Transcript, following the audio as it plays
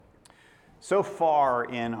So far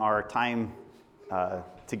in our time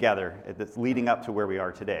together, that's leading up to where we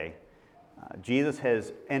are today, Jesus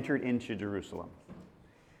has entered into Jerusalem.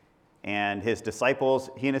 And he and his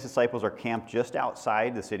disciples are camped just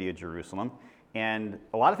outside the city of Jerusalem. And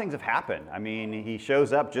a lot of things have happened. I mean, he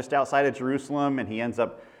shows up just outside of Jerusalem, and he ends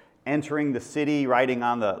up entering the city riding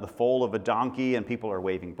on the foal of a donkey, and people are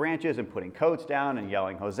waving branches and putting coats down and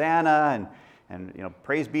yelling Hosanna and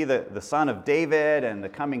praise be the Son of David and the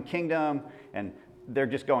coming kingdom. And they're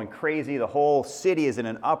just going crazy. The whole city is in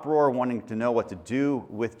an uproar, wanting to know what to do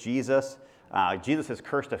with Jesus. Jesus has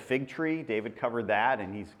cursed a fig tree. David covered that,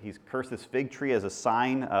 and he's cursed this fig tree as a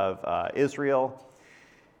sign of Israel.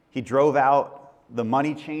 He drove out the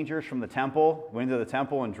money changers from the temple, went into the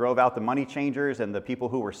temple and drove out the money changers and the people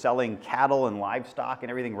who were selling cattle and livestock and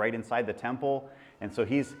everything right inside the temple. And so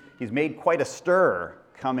he's made quite a stir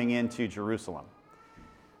coming into Jerusalem.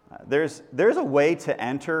 There's a way to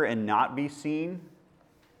enter and not be seen.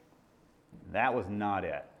 That was not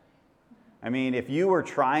it. I mean, if you were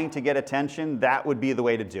trying to get attention, that would be the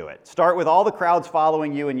way to do it. Start with all the crowds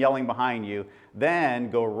following you and yelling behind you, then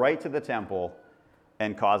go right to the temple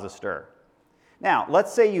and cause a stir. Now,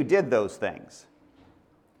 let's say you did those things.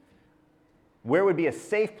 Where would be a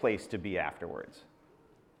safe place to be afterwards?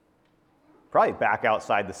 Probably back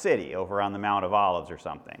outside the city, over on the Mount of Olives or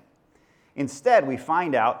something. Instead, we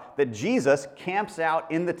find out that Jesus camps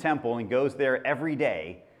out in the temple and goes there every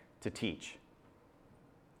day to teach.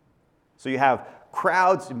 So you have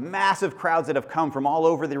crowds, massive crowds that have come from all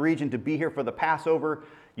over the region to be here for the Passover.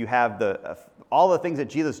 You have all the things that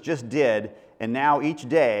Jesus just did, and now each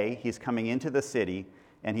day he's coming into the city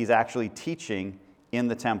and he's actually teaching in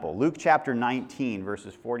the temple. Luke chapter 19,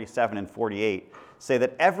 verses 47 and 48 say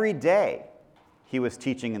that every day he was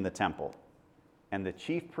teaching in the temple. And the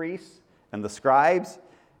chief priests and the scribes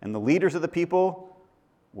and the leaders of the people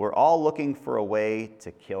were all looking for a way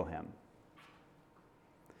to kill him.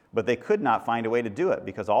 But they could not find a way to do it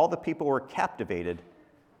because all the people were captivated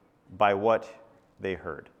by what they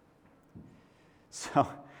heard. So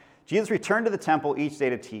Jesus returned to the temple each day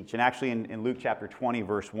to teach. And actually in Luke chapter 20,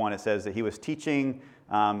 verse 1, it says that he was teaching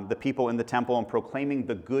the people in the temple and proclaiming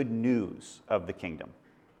the good news of the kingdom.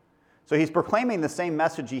 So he's proclaiming the same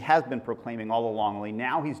message he has been proclaiming all along, only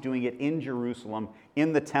now he's doing it in Jerusalem,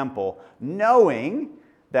 in the temple, knowing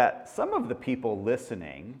that some of the people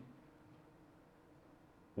listening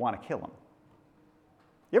want to kill him.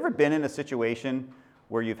 You ever been in a situation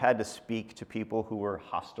where you've had to speak to people who were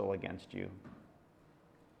hostile against you?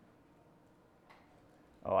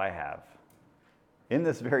 Oh, I have. In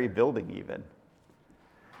this very building, even.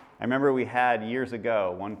 I remember we had years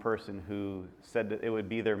ago one person who said that it would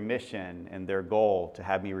be their mission and their goal to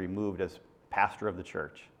have me removed as pastor of the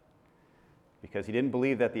church because he didn't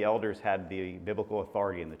believe that the elders had the biblical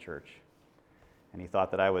authority in the church. And he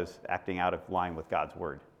thought that I was acting out of line with God's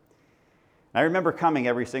word. And I remember coming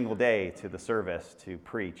every single day to the service to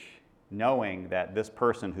preach, knowing that this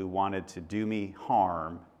person who wanted to do me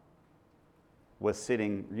harm was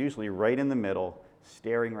sitting usually right in the middle,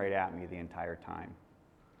 staring right at me the entire time.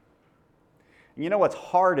 And you know what's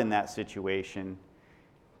hard in that situation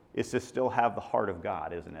is to still have the heart of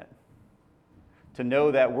God, isn't it? To know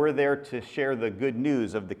that we're there to share the good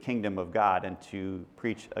news of the kingdom of God and to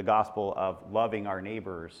preach a gospel of loving our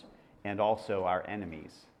neighbors and also our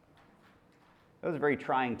enemies. That was a very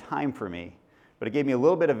trying time for me, but it gave me a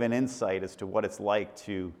little bit of an insight as to what it's like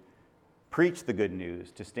to preach the good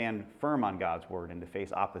news, to stand firm on God's word and to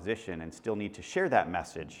face opposition and still need to share that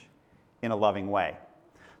message in a loving way.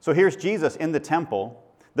 So here's Jesus in the temple.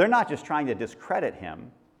 They're not just trying to discredit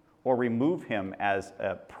him or remove him as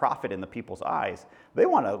a prophet in the people's eyes. They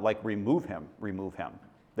want to remove him.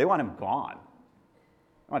 They want him gone.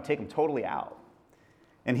 They want to take him totally out.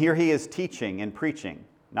 And here he is teaching and preaching,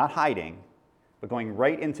 not hiding, but going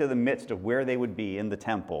right into the midst of where they would be in the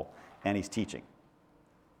temple, and he's teaching.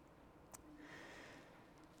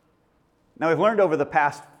 Now, we've learned over the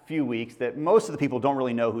past few weeks that most of the people don't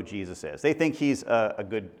really know who Jesus is. They think he's a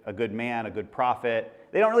good man, a good prophet.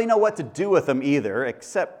 They don't really know what to do with him either,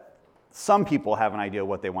 except some people have an idea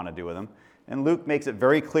what they want to do with him. And Luke makes it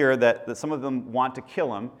very clear that some of them want to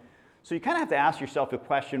kill him. So you kind of have to ask yourself the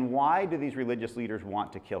question, why do these religious leaders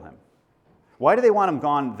want to kill him? Why do they want him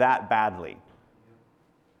gone that badly?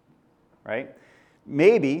 Right?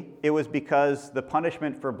 Maybe it was because the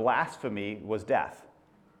punishment for blasphemy was death.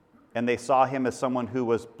 And they saw him as someone who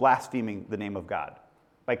was blaspheming the name of God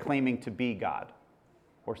by claiming to be God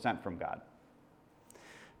or sent from God.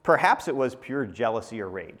 Perhaps it was pure jealousy or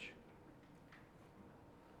rage.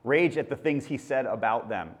 Rage at the things he said about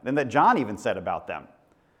them, and that John even said about them.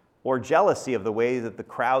 or jealousy of the way that the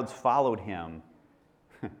crowds followed him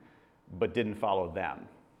but didn't follow them.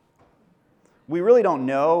 We really don't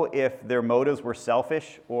know if their motives were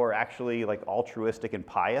selfish or actually like altruistic and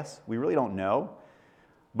pious. We really don't know.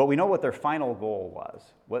 But we know what their final goal was,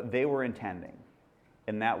 what they were intending,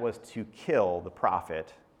 and that was to kill the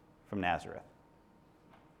prophet from Nazareth.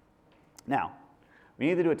 Now, we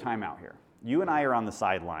need to do a timeout here. You and I are on the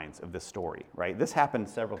sidelines of this story, right? This happened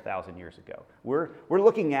several thousand years ago. We're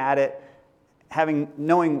looking at it,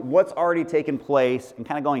 knowing what's already taken place, and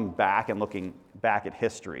kind of going back and looking back at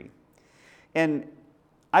history. And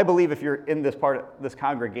I believe if you're in this part of this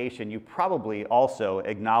congregation, you probably also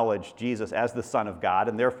acknowledge Jesus as the Son of God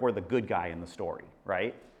and therefore the good guy in the story,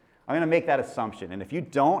 right? I'm going to make that assumption. And if you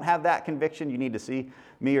don't have that conviction, you need to see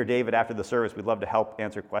me or David after the service. We'd love to help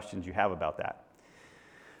answer questions you have about that.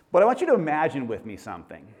 But I want you to imagine with me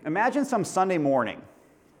something. Imagine some Sunday morning,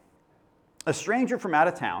 a stranger from out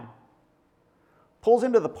of town pulls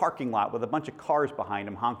into the parking lot with a bunch of cars behind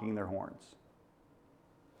him honking their horns,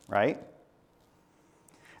 right?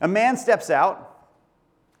 A man steps out,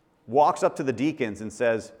 walks up to the deacons and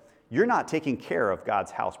says, "You're not taking care of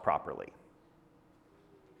God's house properly."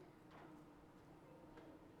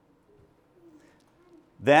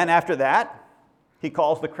 Then after that, he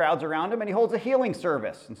calls the crowds around him and he holds a healing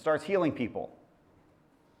service and starts healing people.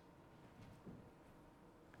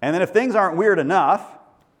 And then if things aren't weird enough,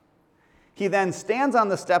 he then stands on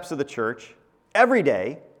the steps of the church every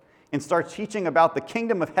day and starts teaching about the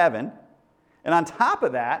kingdom of heaven. And on top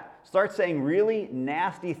of that, starts saying really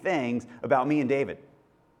nasty things about me and David.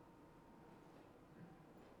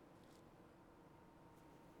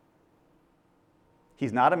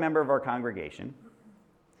 He's not a member of our congregation.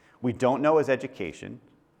 We don't know his education.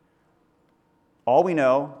 All we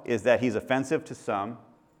know is that he's offensive to some,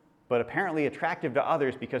 but apparently attractive to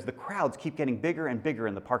others because the crowds keep getting bigger and bigger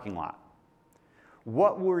in the parking lot.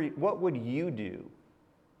 What would you do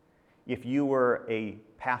if you were a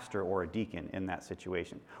pastor or a deacon in that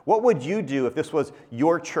situation? What would you do if this was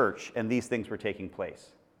your church and these things were taking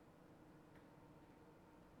place?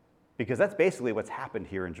 Because that's basically what's happened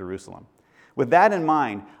here in Jerusalem. With that in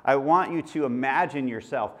mind, I want you to imagine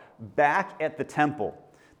yourself back at the temple.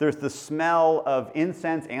 There's the smell of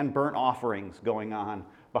incense and burnt offerings going on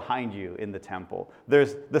behind you in the temple.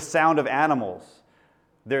 There's the sound of animals.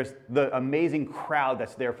 There's the amazing crowd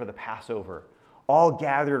that's there for the Passover, all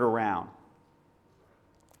gathered around.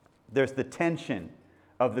 There's the tension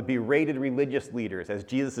of the berated religious leaders as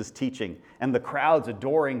Jesus is teaching, and the crowds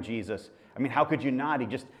adoring Jesus. I mean, how could you not? He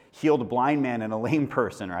just healed a blind man and a lame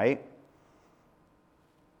person, right?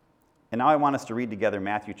 And now I want us to read together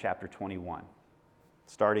Matthew chapter 21,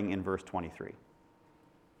 starting in verse 23.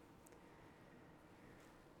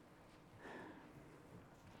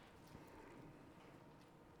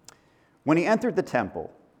 When he entered the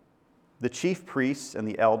temple, the chief priests and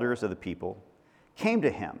the elders of the people came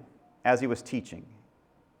to him as he was teaching.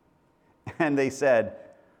 And they said,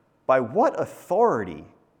 "By what authority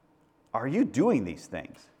are you doing these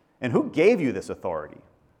things? And who gave you this authority?"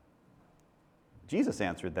 Jesus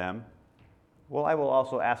answered them, "Well, I will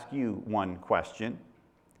also ask you one question.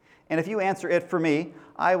 And if you answer it for me,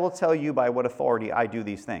 I will tell you by what authority I do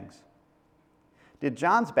these things. Did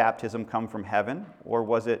John's baptism come from heaven, or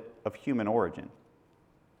was it of human origin?"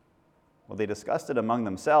 Well, they discussed it among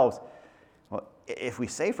themselves. "Well, if we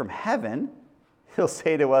say from heaven," he'll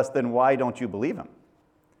say to us, "then why don't you believe him?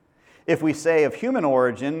 If we say of human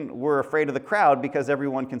origin, we're afraid of the crowd because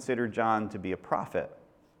everyone considered John to be a prophet."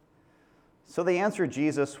 So they answered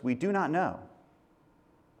Jesus, "We do not know."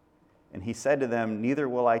 And he said to them, "Neither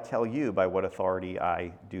will I tell you by what authority I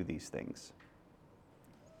do these things."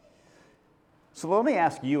 So let me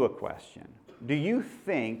ask you a question. Do you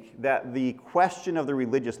think that the question of the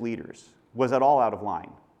religious leaders was at all out of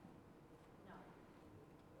line? No.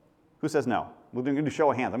 Who says no? We're going to do a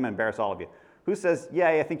show of hands. I'm going to embarrass all of you. Who says, yeah,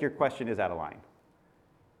 I think your question is out of line?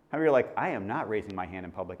 How many of you are like, I am not raising my hand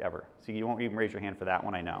in public ever? See, you won't even raise your hand for that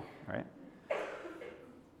one, I know, right?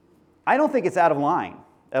 I don't think it's out of line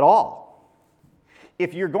at all.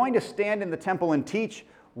 If you're going to stand in the temple and teach,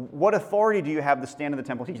 what authority do you have to stand in the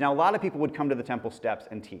temple and teach? Now, a lot of people would come to the temple steps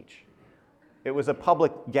and teach. It was a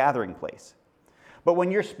public gathering place. But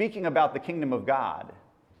when you're speaking about the kingdom of God,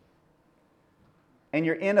 and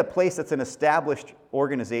you're in a place that's an established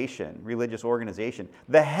organization, religious organization,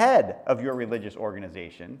 the head of your religious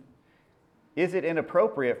organization, is it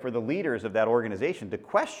inappropriate for the leaders of that organization to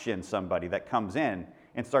question somebody that comes in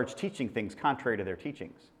and starts teaching things contrary to their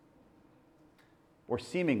teachings? Or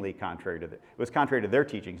seemingly contrary to it was contrary to their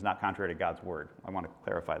teachings, not contrary to God's word. I want to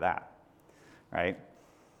clarify that, right?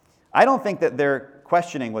 I don't think that their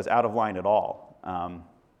questioning was out of line at all.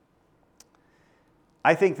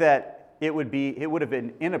 I think that it would have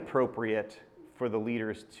been inappropriate for the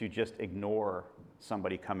leaders to just ignore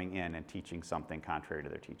somebody coming in and teaching something contrary to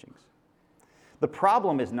their teachings. The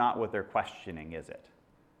problem is not with their questioning, is it?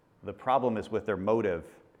 The problem is with their motive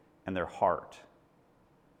and their heart.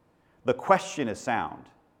 The question is sound,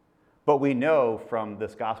 but we know from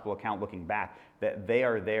this gospel account looking back that they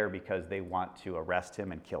are there because they want to arrest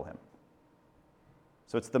him and kill him.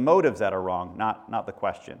 So it's the motives that are wrong, not the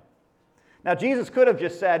question. Now, Jesus could have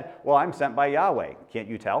just said, well, I'm sent by Yahweh. Can't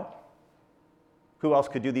you tell? Who else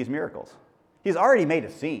could do these miracles? He's already made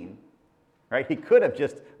a scene, right? He could have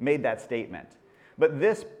just made that statement. But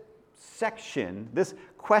this section, this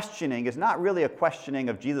questioning, is not really a questioning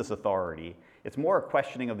of Jesus' authority. It's more a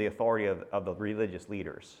questioning of the authority of the religious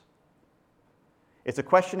leaders. It's a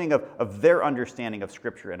questioning of their understanding of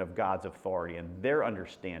Scripture and of God's authority and their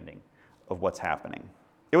understanding of what's happening.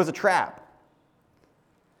 It was a trap.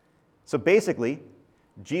 So basically,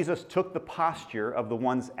 Jesus took the posture of the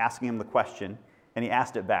ones asking him the question, and he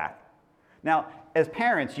asked it back. Now, as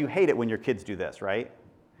parents, you hate it when your kids do this, right?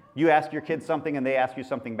 You ask your kids something, and they ask you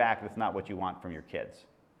something back that's not what you want from your kids.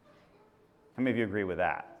 How many of you agree with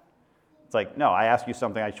that? It's like, no, I asked you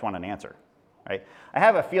something, I just want an answer, right? I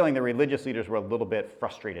have a feeling the religious leaders were a little bit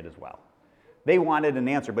frustrated as well. They wanted an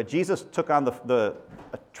answer, but Jesus took on the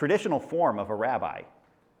traditional form of a rabbi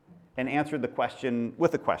and answered the question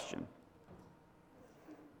with a question,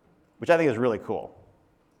 which I think is really cool.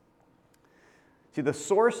 See, the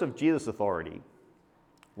source of Jesus' authority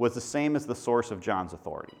was the same as the source of John's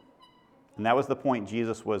authority. And that was the point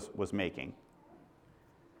Jesus was making.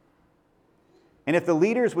 And if the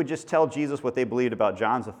leaders would just tell Jesus what they believed about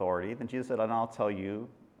John's authority, then Jesus said, and I'll tell you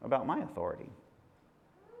about my authority.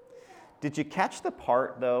 Did you catch the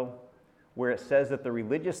part, though, where it says that the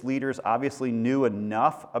religious leaders obviously knew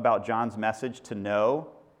enough about John's message to know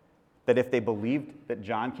that if they believed that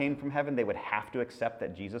John came from heaven, they would have to accept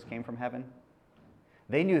that Jesus came from heaven?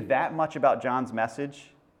 They knew that much about John's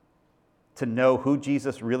message to know who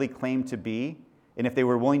Jesus really claimed to be. And if they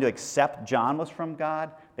were willing to accept John was from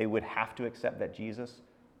God, they would have to accept that Jesus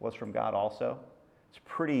was from God also. It's a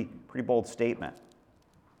pretty bold statement.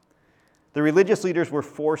 The religious leaders were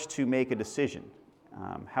forced to make a decision.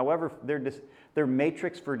 However, their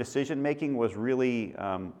matrix for decision-making was really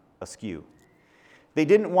askew. They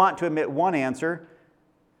didn't want to admit one answer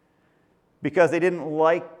because they didn't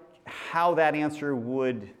like how that answer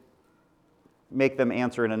would make them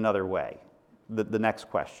answer in another way, the next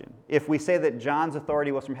question. If we say that John's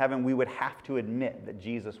authority was from heaven, we would have to admit that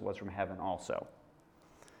Jesus was from heaven also.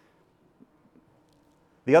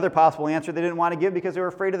 The other possible answer they didn't want to give because they were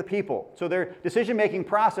afraid of the people. So their decision-making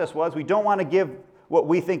process was, we don't want to give what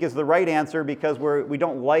we think is the right answer because we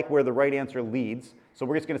don't like where the right answer leads. So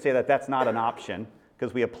we're just going to say that that's not an option,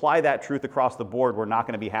 because we apply that truth across the board, we're not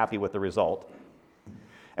going to be happy with the result.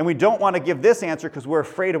 And we don't want to give this answer because we're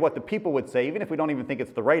afraid of what the people would say. Even if we don't even think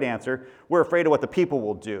it's the right answer, we're afraid of what the people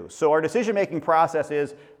will do. So our decision-making process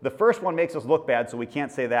is, the first one makes us look bad, so we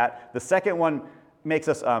can't say that. The second one makes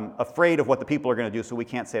us afraid of what the people are going to do, so we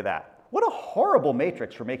can't say that. What a horrible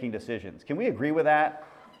matrix for making decisions. Can we agree with that?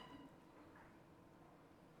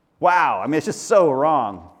 Wow, I mean, it's just so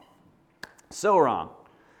wrong. So wrong.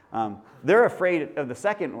 They're afraid of the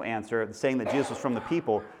second answer, saying that Jesus was from the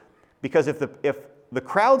people, because if the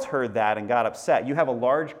crowds heard that and got upset, you have a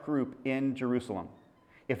large group in Jerusalem.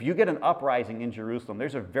 If you get an uprising in Jerusalem,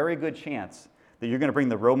 there's a very good chance that you're going to bring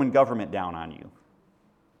the Roman government down on you.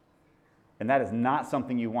 And that is not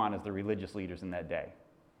something you want as the religious leaders in that day.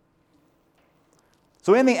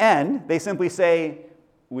 So in the end, they simply say,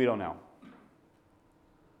 we don't know.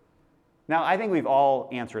 Now, I think we've all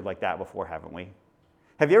answered like that before, haven't we?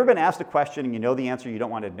 Have you ever been asked a question and you know the answer, you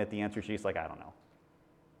don't want to admit the answer, she's like, I don't know.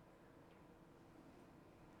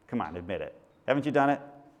 Come on, admit it. Haven't you done it?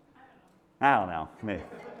 I don't know.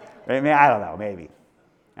 Maybe. I don't know, maybe.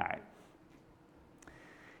 All right.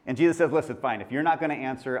 And Jesus says, listen, fine, if you're not going to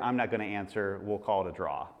answer, I'm not going to answer. We'll call it a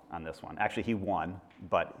draw on this one. Actually, he won,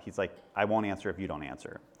 but he's like, I won't answer if you don't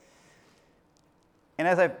answer. And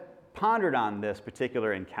as I've pondered on this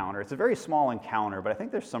particular encounter, it's a very small encounter, but I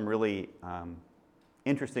think there's some really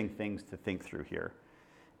interesting things to think through here.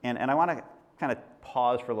 And I want to kind of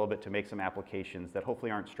pause for a little bit to make some applications that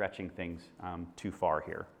hopefully aren't stretching things too far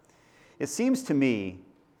here. It seems to me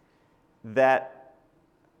that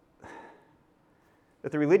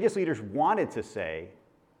the religious leaders wanted to say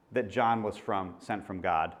that John was sent from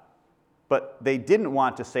God, but they didn't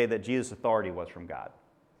want to say that Jesus' authority was from God.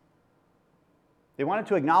 They wanted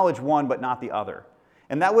to acknowledge one but not the other.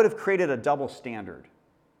 And that would have created a double standard.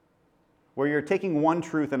 where you're taking one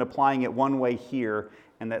truth and applying it one way here,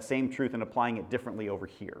 and that same truth and applying it differently over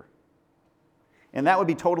here. And that would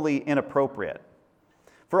be totally inappropriate.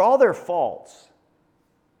 For all their faults,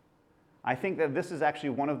 I think that this is actually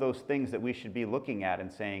one of those things that we should be looking at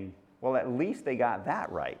and saying, well, at least they got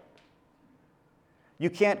that right. You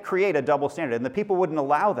can't create a double standard, and the people wouldn't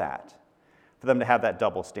allow that, for them to have that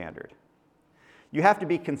double standard. You have to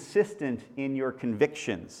be consistent in your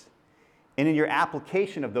convictions and in your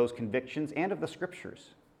application of those convictions and of the Scriptures.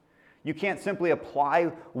 You can't simply apply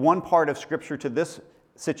one part of Scripture to this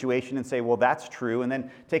situation and say, well, that's true, and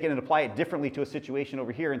then take it and apply it differently to a situation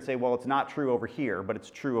over here and say, well, it's not true over here, but it's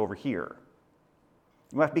true over here.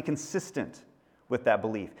 You have to be consistent with that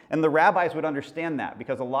belief. And the rabbis would understand that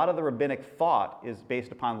because a lot of the rabbinic thought is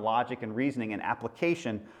based upon logic and reasoning and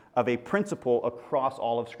application of a principle across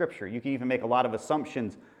all of Scripture. You can even make a lot of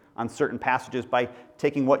assumptions on certain passages by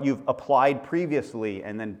taking what you've applied previously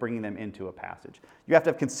and then bringing them into a passage. You have to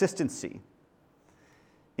have consistency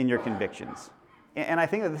in your convictions. And I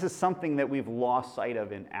think that this is something that we've lost sight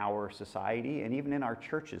of in our society and even in our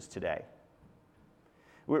churches today.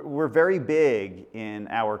 We're very big in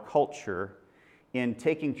our culture in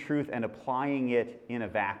taking truth and applying it in a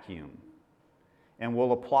vacuum. And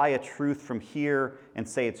we'll apply a truth from here and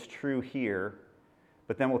say it's true here,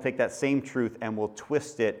 but then we'll take that same truth and we'll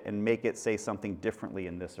twist it and make it say something differently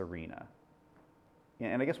in this arena.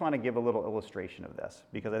 And I just want to give a little illustration of this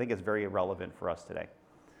because I think it's very relevant for us today.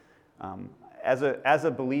 As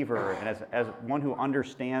a believer and as one who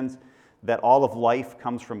understands that all of life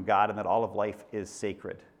comes from God and that all of life is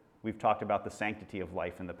sacred. We've talked about the sanctity of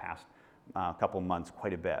life in the past couple months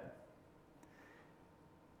quite a bit.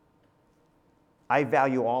 I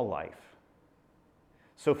value all life.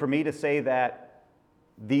 So for me to say that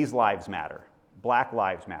these lives matter, black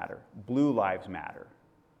lives matter, blue lives matter,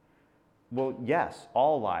 well, yes,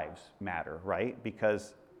 all lives matter, right?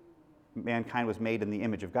 Because mankind was made in the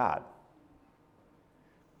image of God.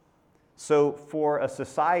 So for a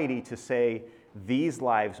society to say these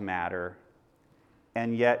lives matter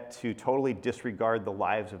and yet to totally disregard the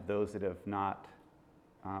lives of those that have not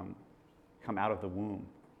come out of the womb,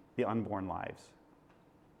 the unborn lives,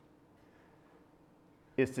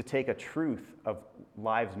 is to take a truth of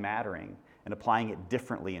lives mattering and applying it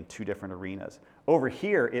differently in two different arenas. Over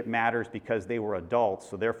here, it matters because they were adults,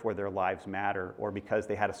 so therefore their lives matter, or because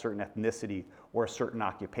they had a certain ethnicity or a certain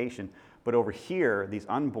occupation. But over here, these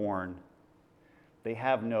unborn, they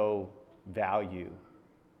have no value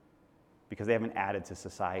because they haven't added to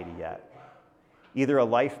society yet. Either a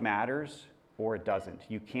life matters or it doesn't.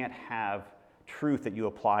 You can't have truth that you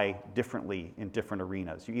apply differently in different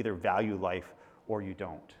arenas. You either value life or you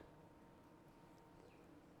don't.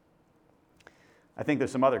 I think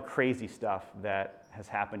there's some other crazy stuff that has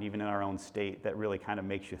happened even in our own state that really kind of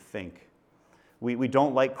makes you think. We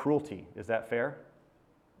don't like cruelty. Is that fair?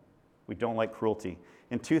 We don't like cruelty.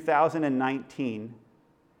 In 2019,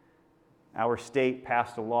 our state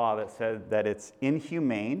passed a law that said that it's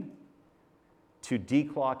inhumane to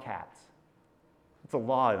declaw cats. It's a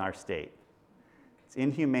law in our state. It's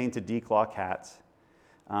inhumane to declaw cats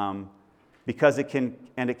because it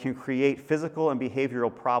can create physical and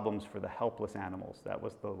behavioral problems for the helpless animals. That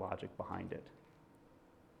was the logic behind it.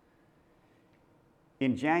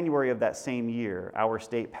 In January of that same year, our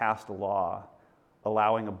state passed a law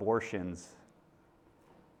allowing abortions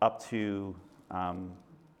up to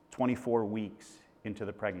 24 weeks into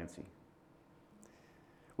the pregnancy,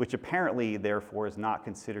 which apparently, therefore, is not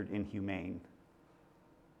considered inhumane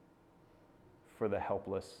for the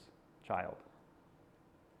helpless child.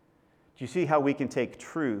 Do you see how we can take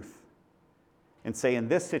truth and say, in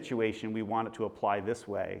this situation, we want it to apply this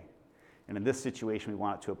way, and in this situation, we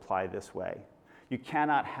want it to apply this way? You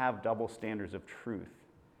cannot have double standards of truth.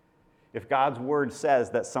 If God's word says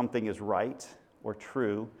that something is right or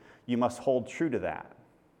true, you must hold true to that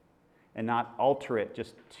and not alter it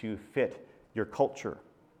just to fit your culture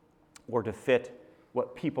or to fit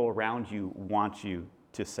what people around you want you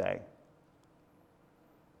to say.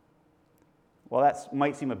 Well, that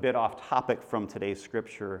might seem a bit off topic from today's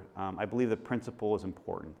scripture. I believe the principle is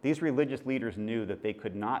important. These religious leaders knew that they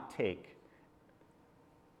could not take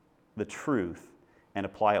the truth and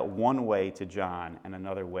apply it one way to John and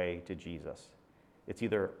another way to Jesus. It's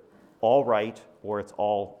either all right or it's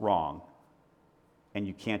all wrong. And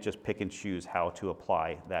you can't just pick and choose how to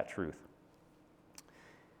apply that truth.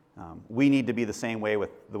 We need to be the same way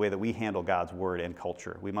with the way that we handle God's word and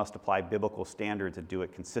culture. We must apply biblical standards and do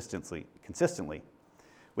it consistently,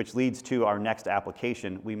 which leads to our next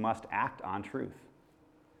application. We must act on truth.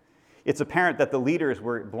 It's apparent that the leaders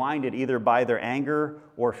were blinded either by their anger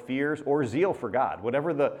or fears or zeal for God.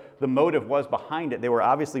 Whatever the motive was behind it, they were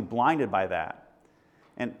obviously blinded by that.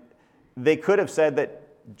 And they could have said that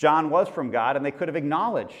John was from God, and they could have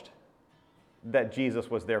acknowledged that Jesus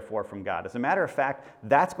was therefore from God. As a matter of fact,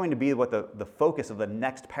 that's going to be what the focus of the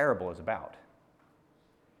next parable is about.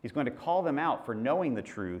 He's going to call them out for knowing the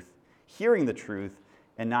truth, hearing the truth,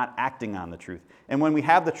 and not acting on the truth. And when we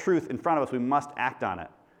have the truth in front of us, we must act on it.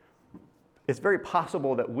 It's very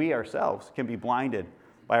possible that we ourselves can be blinded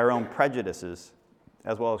by our own prejudices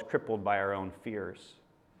as well as crippled by our own fears.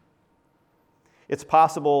 It's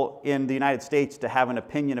possible in the United States to have an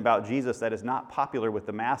opinion about Jesus that is not popular with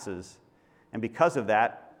the masses, and because of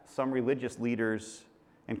that, some religious leaders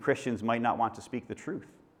and Christians might not want to speak the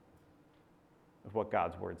truth of what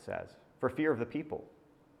God's word says for fear of the people.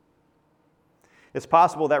 It's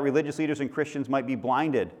possible that religious leaders and Christians might be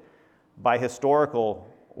blinded by historical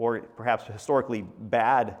or perhaps historically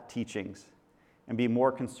bad teachings and be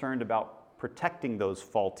more concerned about protecting those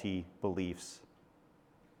faulty beliefs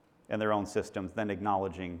and their own systems than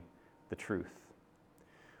acknowledging the truth.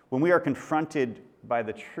 When we are confronted by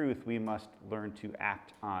the truth, we must learn to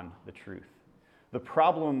act on the truth. The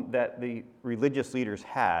problem that the religious leaders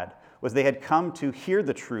had was they had come to hear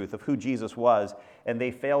the truth of who Jesus was, and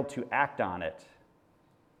they failed to act on it.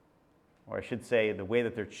 Or I should say, the way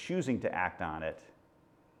that they're choosing to act on it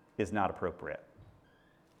is not appropriate.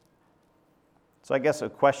 So I guess a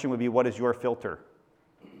question would be, what is your filter?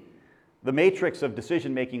 The matrix of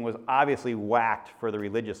decision-making was obviously whacked for the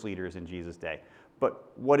religious leaders in Jesus' day.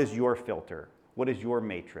 But what is your filter? What is your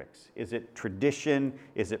matrix? Is it tradition?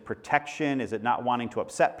 Is it protection? Is it not wanting to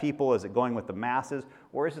upset people? Is it going with the masses?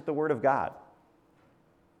 Or is it the Word of God?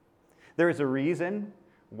 There is a reason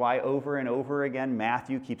why over and over again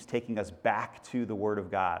Matthew keeps taking us back to the Word of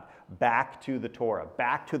God, back to the Torah,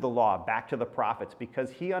 back to the law, back to the prophets, because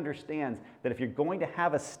he understands that if you're going to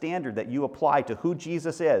have a standard that you apply to who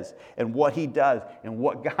Jesus is and what he does and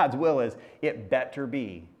what God's will is, it better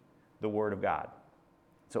be the Word of God.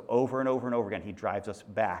 So over and over and over again, he drives us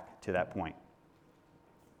back to that point.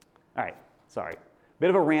 All right, sorry. Bit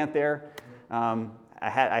of a rant there. I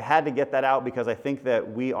had to get that out because I think that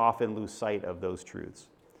we often lose sight of those truths.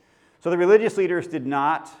 So the religious leaders did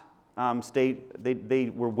not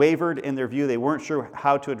they were wavered in their view. They weren't sure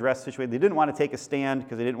how to address the situation. They didn't want to take a stand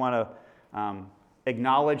because they didn't want to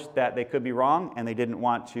acknowledge that they could be wrong, and they didn't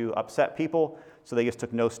want to upset people, so they just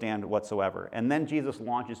took no stand whatsoever. And then Jesus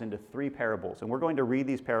launches into 3 parables, and we're going to read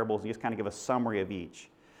these parables and just kind of give a summary of each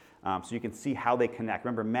so you can see how they connect.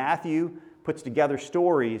 Remember, Matthew puts together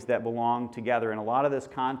stories that belong together, and a lot of this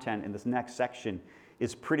content in this next section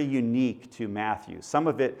is pretty unique to Matthew. Some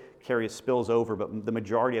of it spills over, but the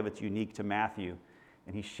majority of it's unique to Matthew.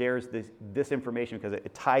 And he shares this information because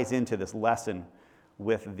it ties into this lesson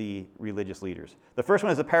with the religious leaders. The first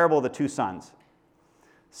one is the parable of the 2 sons.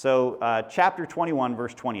 So chapter 21,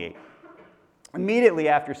 verse 28. Immediately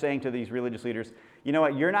after saying to these religious leaders, you know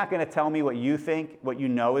what, you're not going to tell me what you think, what you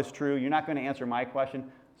know is true. You're not going to answer my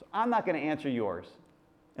question, so I'm not going to answer yours.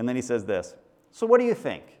 And then he says this, so what do you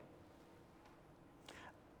think?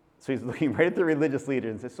 So he's looking right at the religious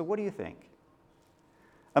leaders and says, so what do you think?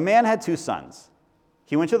 A man had 2 sons.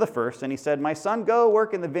 He went to the first and he said, my son, go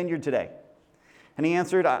work in the vineyard today. And he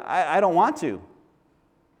answered, I don't want to.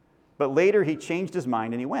 But later he changed his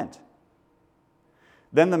mind and he went.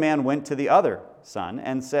 Then the man went to the other son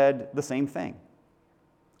and said the same thing.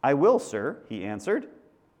 I will, sir, he answered,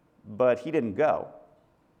 but he didn't go.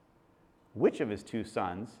 Which of his 2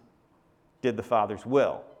 sons did the father's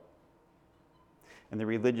will? And the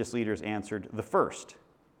religious leaders answered, the first.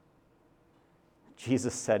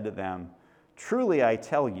 Jesus said to them, truly I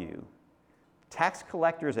tell you, tax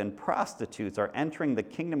collectors and prostitutes are entering the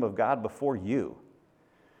kingdom of God before you.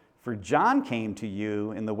 For John came to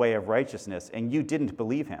you in the way of righteousness, and you didn't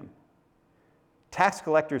believe him. Tax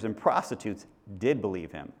collectors and prostitutes did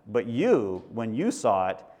believe him, but you, when you saw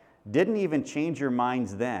it, didn't even change your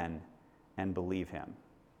minds then and believe him.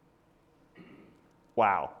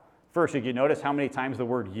 Wow. First, did you notice how many times the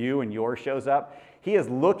word you and your shows up? He is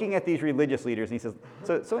looking at these religious leaders and he says,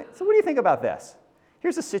 so what do you think about this?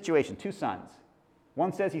 Here's the situation, 2 sons.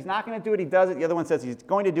 One says he's not going to do it, he does it. The other one says he's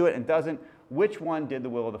going to do it and doesn't. Which one did the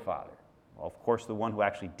will of the Father? Well, of course, the one who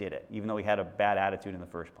actually did it, even though he had a bad attitude in the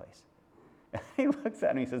first place. And he looks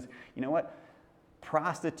at him and he says, you know what?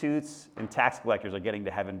 Prostitutes and tax collectors are getting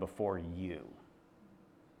to heaven before you.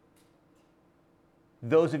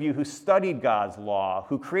 Those of you who studied God's law,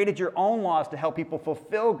 who created your own laws to help people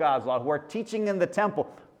fulfill God's law, who are teaching in the temple,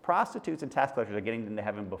 prostitutes and tax collectors are getting into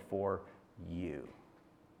heaven before you.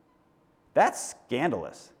 That's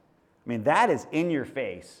scandalous. I mean, that is in your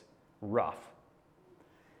face, rough.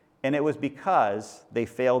 And it was because they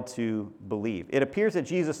failed to believe. It appears that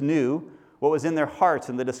Jesus knew what was in their hearts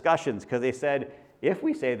in the discussions, because they said, if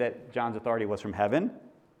we say that John's authority was from heaven,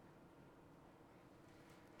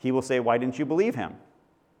 he will say, why didn't you believe him?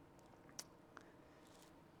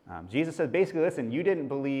 Jesus said, basically, listen, you didn't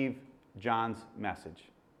believe John's message.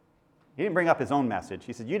 He didn't bring up his own message.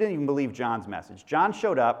 He said, you didn't even believe John's message. John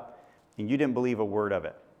showed up, and you didn't believe a word of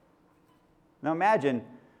it. Now imagine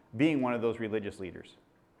being one of those religious leaders.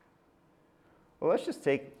 Well, let's just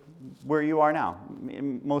take where you are now.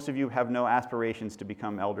 Most of you have no aspirations to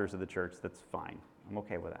become elders of the church. That's fine. I'm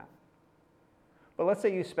okay with that. But let's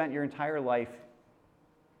say you spent your entire life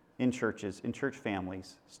in churches, in church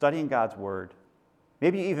families, studying God's word.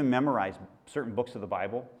 Maybe you even memorized certain books of the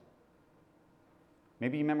Bible.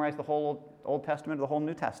 Maybe you memorized the whole Old Testament or the whole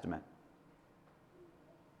New Testament.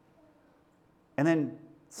 And then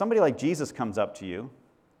somebody like Jesus comes up to you,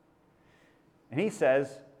 and he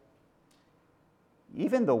says,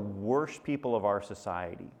 even the worst people of our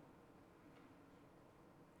society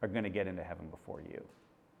are going to get into heaven before you.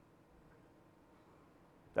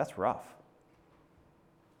 That's rough.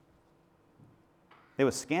 It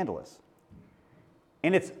was scandalous.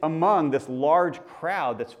 And it's among this large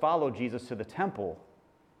crowd that's followed Jesus to the temple.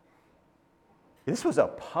 This was a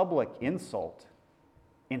public insult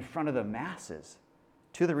in front of the masses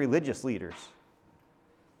to the religious leaders.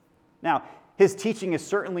 Now, his teaching is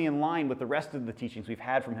certainly in line with the rest of the teachings we've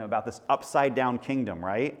had from him about this upside-down kingdom,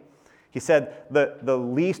 right? He said the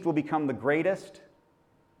least will become the greatest,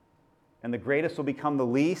 and the greatest will become the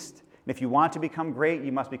least. And if you want to become great,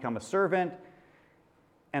 you must become a servant.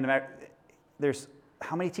 And there's,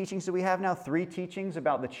 how many teachings do we have now? 3 teachings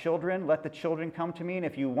about the children. Let the children come to me. And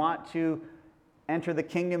if you want to enter the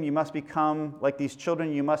kingdom, you must become like these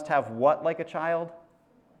children. You must have what like a child?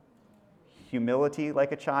 Humility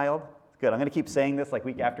like a child. Good. I'm going to keep saying this like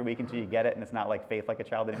week after week until you get it, and it's not like faith like a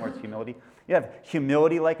child anymore, it's humility. You have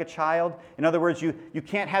humility like a child. In other words, you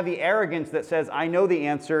can't have the arrogance that says, I know the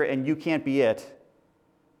answer and you can't be it.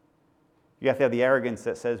 You have to have the arrogance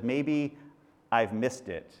that says, maybe I've missed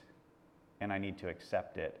it and I need to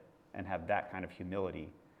accept it, and have that kind of humility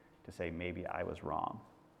to say, maybe I was wrong.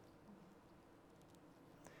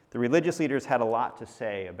 The religious leaders had a lot to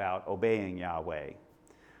say about obeying Yahweh,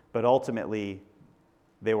 but ultimately,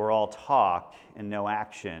 they were all talk and no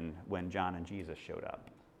action when John and Jesus showed up.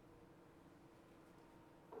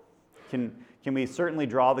 Can we certainly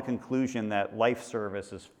draw the conclusion that life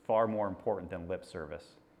service is far more important than lip service?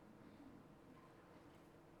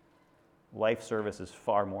 Life service is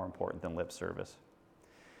far more important than lip service.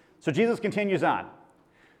 So Jesus continues on.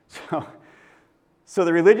 So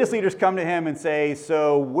the religious leaders come to him and say,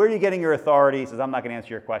 so where are you getting your authority? He says, I'm not going to answer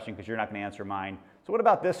your question because you're not going to answer mine. So what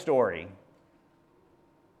about this story?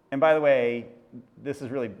 And by the way, this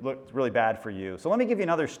looks really bad for you. So let me give you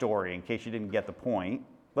another story in case you didn't get the point.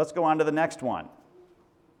 Let's go on to the next one.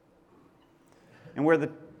 And where the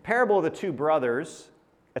parable of the 2 brothers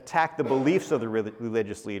attack the beliefs of the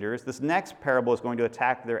religious leaders, this next parable is going to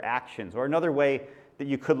attack their actions. Or another way that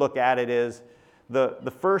you could look at it is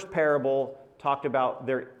the first parable talked about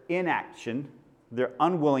their inaction, their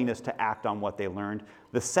unwillingness to act on what they learned.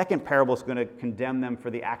 The second parable is going to condemn them for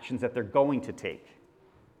the actions that they're going to take.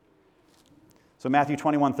 So Matthew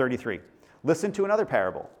 21:33. Listen to another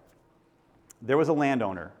parable. There was a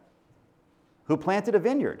landowner who planted a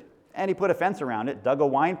vineyard, and he put a fence around it, dug a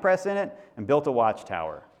wine press in it, and built a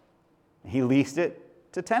watchtower. He leased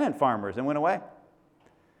it to tenant farmers and went away.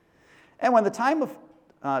 And when the time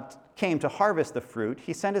came to harvest the fruit,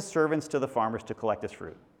 he sent his servants to the farmers to collect his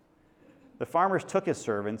fruit. The farmers took his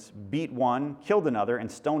servants, beat one, killed another, and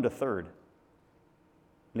stoned a third.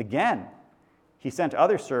 And again, he sent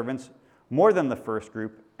other servants, more than the first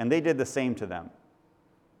group, and they did the same to them.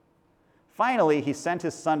 Finally, he sent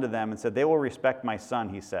his son to them and said, they will respect my son,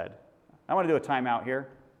 he said. I want to do a timeout here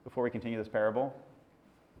before we continue this parable.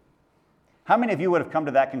 How many of you would have come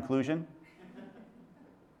to that conclusion?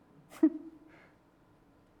 All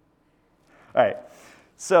right,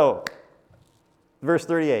 so verse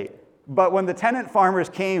 38. But when the tenant farmers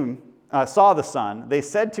saw the son, they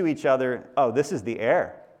said to each other, oh, this is the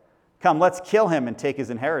heir. Come, let's kill him and take his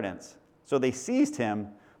inheritance. So they seized him,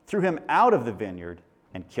 threw him out of the vineyard,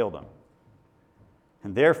 and killed him.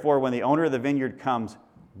 And therefore, when the owner of the vineyard comes,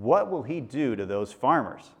 what will he do to those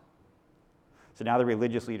farmers? So now the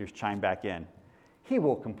religious leaders chime back in. He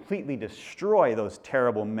will completely destroy those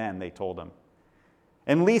terrible men, they told him,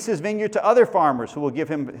 and lease his vineyard to other farmers who will give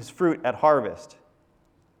him his fruit at harvest.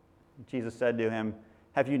 Jesus said to him,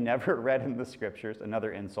 Have you never read in the scriptures,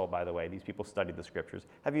 another insult, by the way, these people studied the scriptures.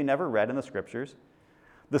 Have you never read in the scriptures,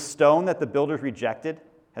 the stone that the builders rejected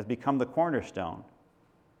has become the cornerstone?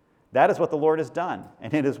 That is what the Lord has done,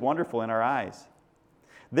 and it is wonderful in our eyes.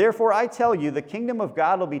 Therefore, I tell you, the kingdom of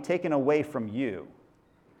God will be taken away from you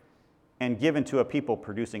and given to a people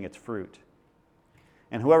producing its fruit.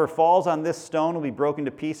 And whoever falls on this stone will be broken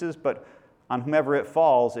to pieces, but on whomever it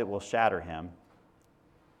falls, it will shatter him.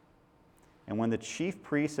 And when the chief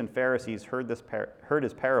priests and Pharisees heard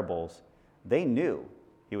his parables, they knew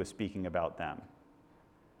he was speaking about them.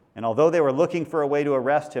 And although they were looking for a way to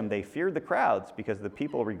arrest him, they feared the crowds because the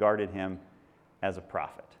people regarded him as a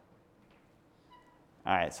prophet.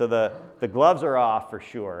 All right, so the gloves are off for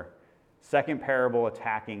sure. Second parable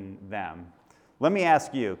attacking them. Let me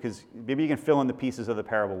ask you, because maybe you can fill in the pieces of the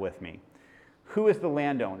parable with me. Who is the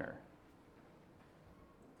landowner?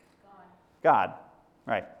 God.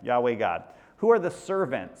 Right, Yahweh God. Who are the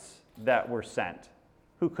servants that were sent?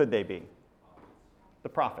 Who could they be? The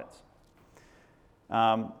prophets.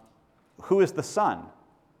 Who is the son?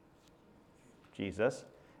 Jesus.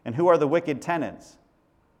 And who are the wicked tenants?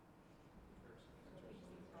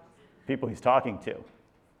 People he's talking to.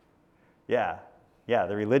 Yeah,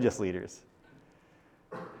 the religious leaders.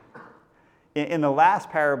 In the last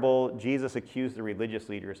parable, Jesus accused the religious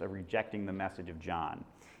leaders of rejecting the message of John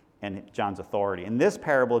and John's authority. In this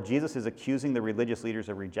parable, Jesus is accusing the religious leaders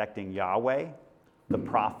of rejecting Yahweh, the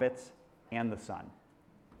prophets, and the Son.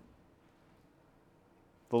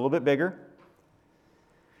 It's a little bit bigger.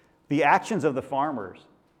 The actions of the farmers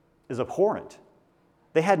is abhorrent.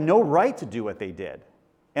 They had no right to do what they did.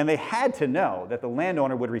 And they had to know that the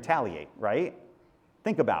landowner would retaliate, right?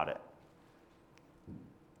 Think about it.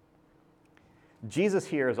 Jesus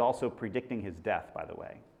here is also predicting his death, by the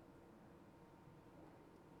way.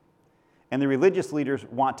 And the religious leaders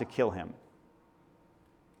want to kill him.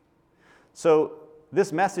 So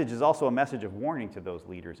this message is also a message of warning to those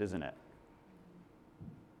leaders, isn't it?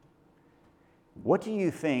 What do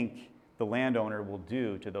you think the landowner will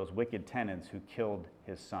do to those wicked tenants who killed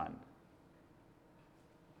his son?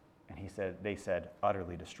 And they said,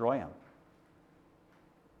 utterly destroy him.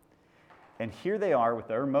 And here they are with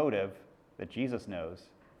their motive that Jesus knows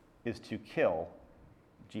is to kill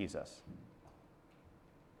Jesus.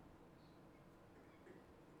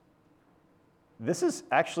 This is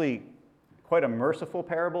actually quite a merciful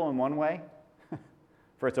parable in one way,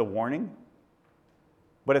 for it's a warning.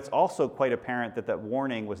 But it's also quite apparent that that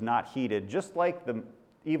warning was not heeded, just like the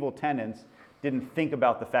evil tenants didn't think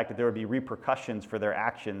about the fact that there would be repercussions for their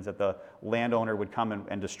actions, that the landowner would come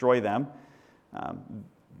and destroy them.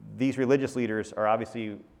 These religious leaders are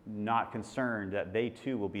obviously not concerned that they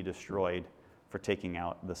too will be destroyed for taking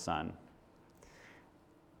out the son.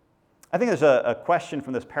 I think there's a question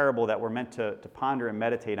from this parable that we're meant to ponder and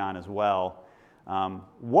meditate on as well.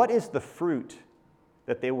 What is the fruit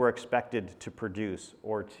that they were expected to produce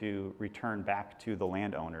or to return back to the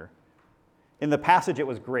landowner? In the passage, it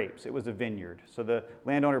was grapes. It was a vineyard. So the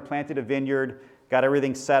landowner planted a vineyard, got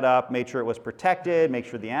everything set up, made sure it was protected, make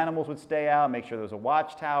sure the animals would stay out, make sure there was a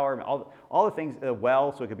watchtower, all the things, a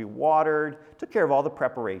well so it could be watered, took care of all the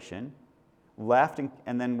preparation, left,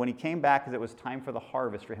 and then when he came back, as it was time for the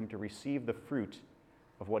harvest, for him to receive the fruit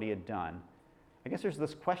of what he had done. I guess there's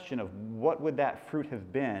this question of what would that fruit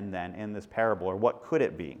have been then in this parable, or what could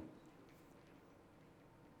it be?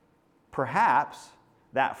 Perhaps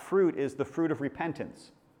that fruit is the fruit of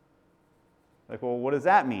repentance. Like, well, what does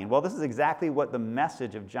that mean? Well, this is exactly what the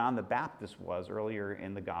message of John the Baptist was earlier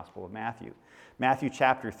in the Gospel of Matthew. Matthew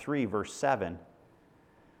chapter 3, verse 7.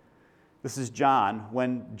 This is John.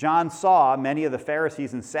 When John saw many of the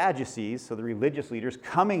Pharisees and Sadducees, so the religious leaders,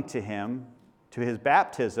 coming to him to his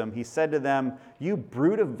baptism, he said to them, "You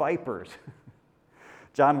brood of vipers."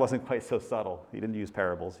 John wasn't quite so subtle. He didn't use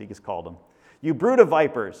parables. He just called them. "You brood of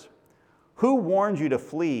vipers, who warned you to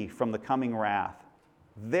flee from the coming wrath?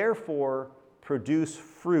 Therefore, produce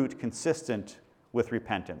fruit consistent with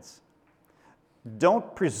repentance.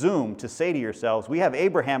 Don't presume to say to yourselves, 'We have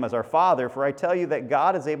Abraham as our father,' for I tell you that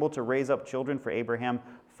God is able to raise up children for Abraham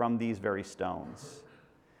from these very stones.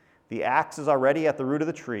 The axe is already at the root of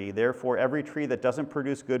the tree. Therefore, every tree that doesn't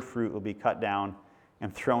produce good fruit will be cut down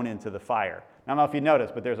and thrown into the fire." Now, I don't know if you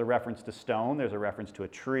noticed, but there's a reference to stone. There's a reference to a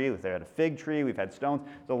tree. We've had a fig tree. We've had stones.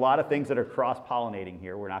 There's a lot of things that are cross-pollinating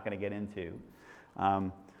here we're not going to get into.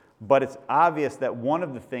 But it's obvious that one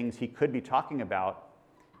of the things he could be talking about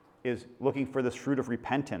is looking for this fruit of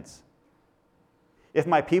repentance. If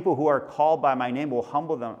my people who are called by my name will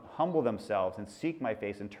humble themselves and seek my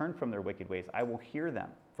face and turn from their wicked ways, I will hear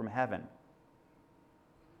them from heaven.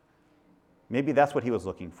 Maybe that's what he was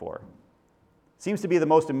looking for. Seems to be the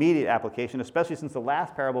most immediate application, especially since the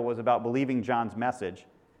last parable was about believing John's message.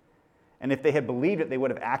 And if they had believed it, they would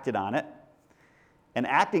have acted on it. And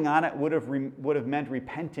acting on it would have meant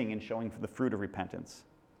repenting and showing the fruit of repentance.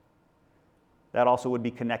 That also would be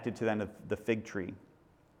connected to then the fig tree.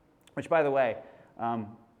 Which, by the way, have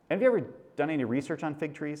you ever done any research on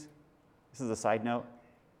fig trees? This is a side note.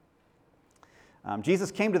 Jesus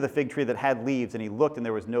came to the fig tree that had leaves, and he looked, and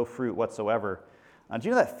there was no fruit whatsoever. Do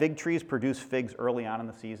you know that fig trees produce figs early on in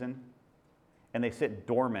the season? And they sit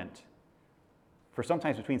dormant for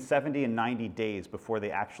sometimes between 70 and 90 days before they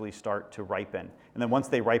actually start to ripen. And then once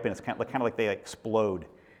they ripen, it's kind of like they explode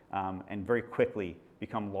and very quickly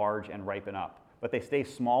become large and ripen up. But they stay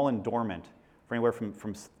small and dormant for anywhere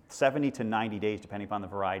from 70 to 90 days, depending upon the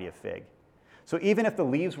variety of fig. So even if the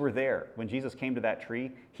leaves were there when Jesus came to that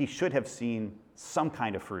tree, he should have seen some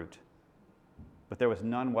kind of fruit. But there was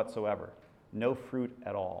none whatsoever. No fruit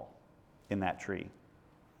at all in that tree.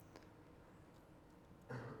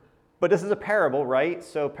 But this is a parable, right?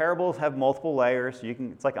 So parables have multiple layers.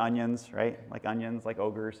 It's like onions, right? Like onions, like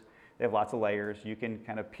ogres. They have lots of layers. You can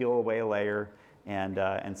kind of peel away a layer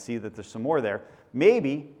and see that there's some more there.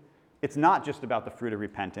 Maybe it's not just about the fruit of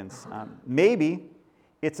repentance. Maybe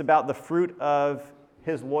it's about the fruit of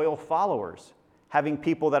his loyal followers, having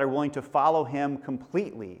people that are willing to follow him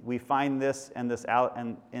completely. We find this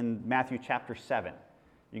in Matthew chapter 7.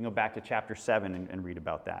 You can go back to chapter 7 and read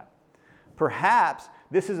about that. Perhaps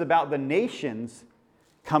this is about the nations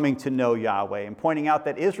coming to know Yahweh and pointing out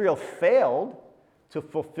that Israel failed to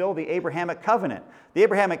fulfill the Abrahamic covenant. The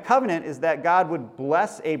Abrahamic covenant is that God would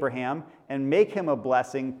bless Abraham and make him a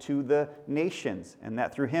blessing to the nations, and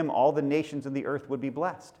that through him all the nations of the earth would be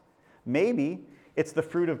blessed. Maybe it's the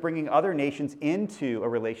fruit of bringing other nations into a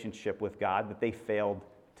relationship with God that they failed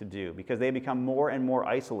to do because they become more and more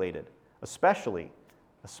isolated, especially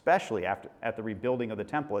at the rebuilding of the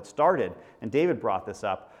temple. It started, and David brought this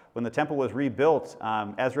up, when the temple was rebuilt,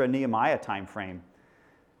 Ezra and Nehemiah time frame.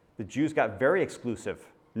 The Jews got very exclusive.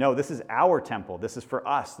 No, this is our temple. This is for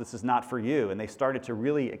us. This is not for you. And they started to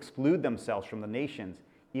really exclude themselves from the nations,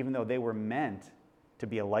 even though they were meant to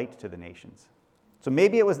be a light to the nations. So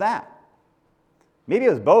maybe it was that. Maybe it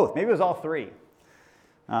was both.Maybe it was all three.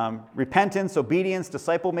 Repentance, obedience,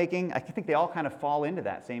 disciple making, I think they all kind of fall into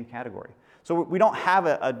that same category. So we don't have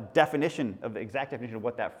a definition, of the exact definition of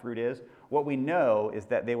what that fruit is. What we know is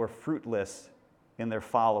that they were fruitless in their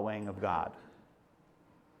following of God.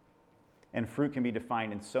 And fruit can be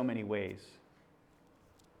defined in so many ways.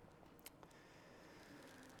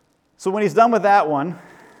 So when he's done with that one,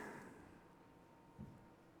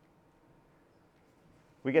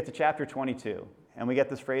 we get to chapter 22, and we get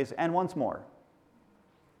this phrase, and once more.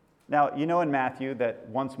 Now, you know in Matthew that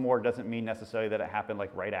once more doesn't mean necessarily that it happened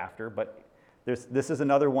like right after, but this is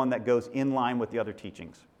another one that goes in line with the other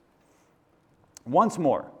teachings. Once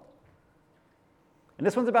more. And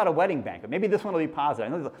this one's about a wedding banquet. Maybe this one will be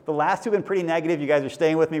positive. I know the last two have been pretty negative. You guys are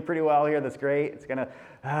staying with me pretty well here. That's great. It's kind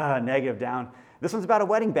of negative down. This one's about a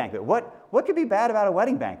wedding banquet. What could be bad about a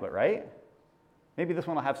wedding banquet, right? Maybe this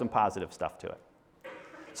one will have some positive stuff to it.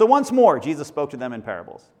 So once more, Jesus spoke to them in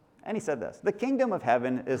parables. And he said this, "The kingdom of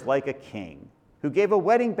heaven is like a king who gave a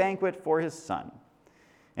wedding banquet for his son.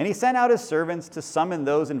 And he sent out his servants to summon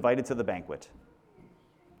those invited to the banquet.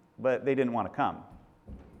 But they didn't want to come.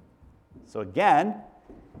 So again,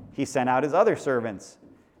 he sent out his other servants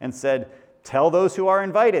and said, 'Tell those who are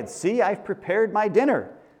invited, see, I've prepared my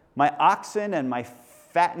dinner. My oxen and my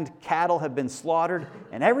fattened cattle have been slaughtered,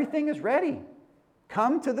 and everything is ready.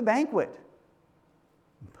 Come to the banquet.'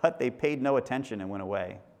 But they paid no attention and went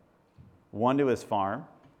away, one to his farm,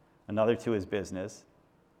 another to his business,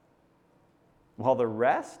 while the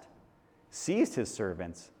rest seized his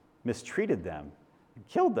servants, mistreated them, and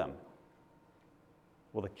killed them.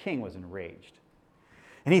 Well, the king was enraged.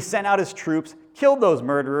 And he sent out his troops, killed those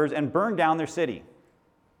murderers, and burned down their city."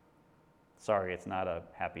 Sorry, it's not a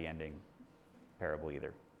happy ending parable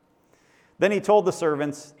either. Then he told the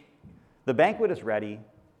servants, "The banquet is ready,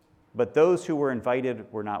 but those who were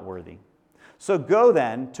invited were not worthy. So go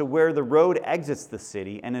then to where the road exits the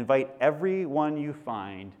city and invite everyone you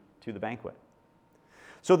find to the banquet."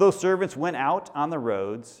 So those servants went out on the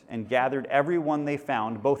roads and gathered everyone they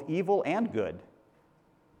found, both evil and good.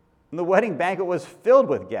 And the wedding banquet was filled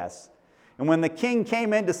with guests. And when the king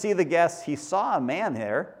came in to see the guests, he saw a man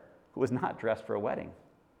there who was not dressed for a wedding.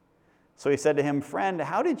 So he said to him, "Friend,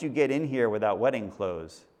 how did you get in here without wedding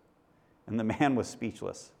clothes?" And the man was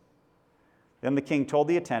speechless. Then the king told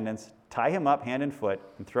the attendants, "Tie him up hand and foot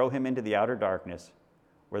and throw him into the outer darkness,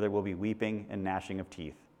 where there will be weeping and gnashing of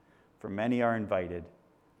teeth. For many are invited,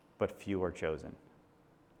 but few are chosen."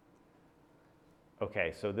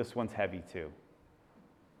 Okay, so this one's heavy too.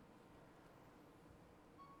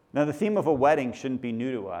 Now, the theme of a wedding shouldn't be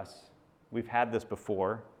new to us. We've had this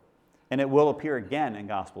before, and it will appear again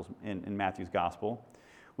in Matthew's Gospel.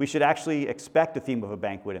 We should actually expect a theme of a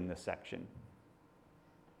banquet in this section.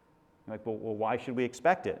 Like, well, why should we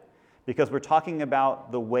expect it? Because we're talking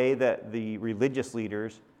about the way that the religious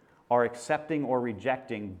leaders are accepting or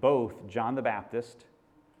rejecting both John the Baptist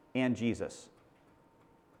and Jesus.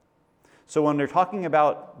 So when they're talking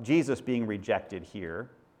about Jesus being rejected here,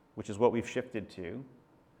 which is what we've shifted to,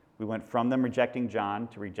 we went from them rejecting John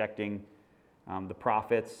to rejecting the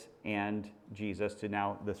prophets and Jesus to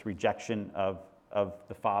now this rejection of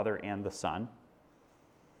the Father and the Son.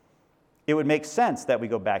 It would make sense that we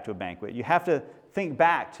go back to a banquet. You have to think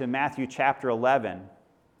back to Matthew chapter 11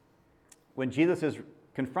 when Jesus is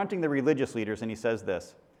confronting the religious leaders and he says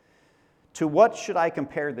this, "To what should I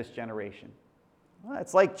compare this generation? Well,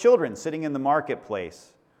 it's like children sitting in the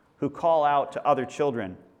marketplace who call out to other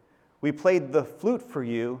children, 'We played the flute for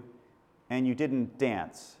you and you didn't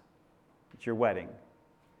dance at your wedding.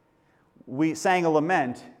 We sang a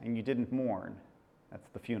lament and you didn't mourn.'" That's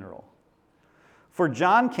the funeral. "For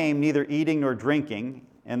John came neither eating nor drinking,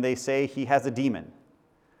 and they say he has a demon.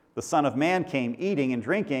 The Son of Man came eating and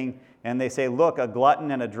drinking, and they say, 'Look, a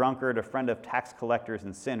glutton and a drunkard, a friend of tax collectors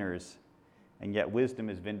and sinners,' and yet wisdom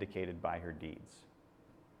is vindicated by her deeds."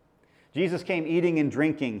 Jesus came eating and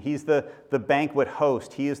drinking. He's the banquet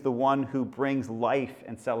host. He is the one who brings life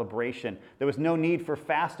and celebration. There was no need for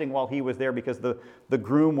fasting while he was there because the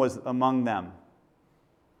groom was among them.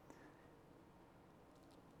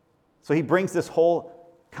 So he brings this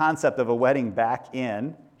whole concept of a wedding back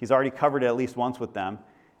in. He's already covered it at least once with them.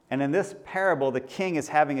 And in this parable, the king is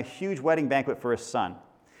having a huge wedding banquet for his son.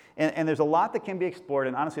 And there's a lot that can be explored,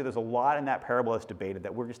 and honestly, there's a lot in that parable that's debated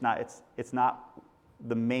that we're just not, it's not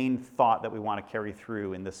the main thought that we want to carry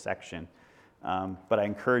through in this section. But I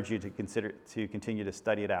encourage you to continue to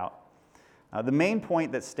study it out. The main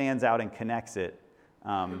point that stands out and connects it,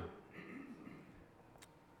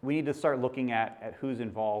 we need to start looking at who's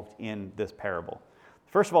involved in this parable.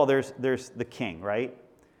 First of all, there's the king, right?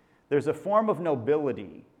 There's a form of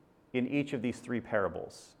nobility in each of these three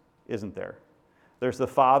parables, isn't there? There's the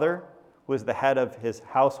father, who is the head of his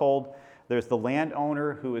household. There's the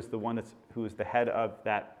landowner, who is the head of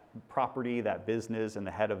that property, that business, and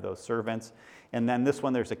the head of those servants. And then this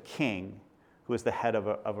one, there's a king, who is the head of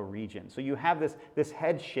a region. So you have this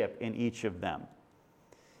headship in each of them.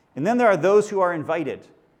 And then there are those who are invited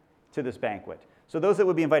to this banquet. So those that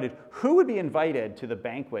would be invited, who would be invited to the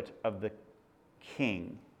banquet of the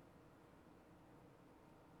king?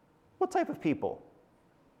 What type of people?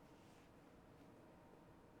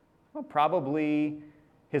 Well, probably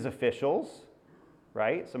his officials,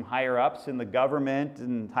 right? Some higher-ups in the government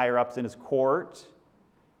and higher-ups in his court.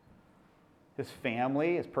 His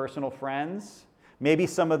family, his personal friends. Maybe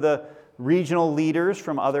some of the regional leaders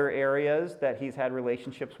from other areas that he's had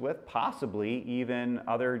relationships with. Possibly even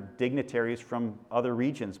other dignitaries from other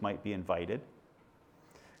regions might be invited.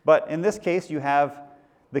 But in this case, you have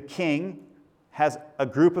the king has a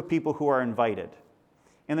group of people who are invited.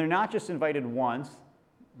 And they're not just invited once,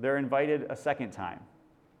 they're invited a second time,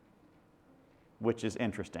 which is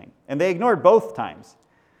interesting. And they ignored both times.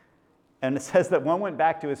 And it says that one went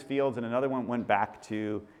back to his fields and another one went back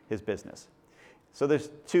to his business. So there's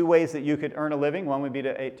two ways that you could earn a living. One would be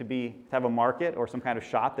to have a market or some kind of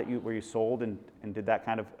shop where you sold and did that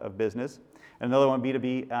kind of business. And another one would be to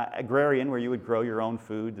be agrarian, where you would grow your own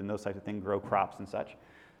food and those types of things, grow crops and such.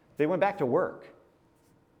 They went back to work.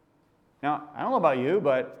 Now, I don't know about you,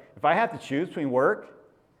 but if I had to choose between work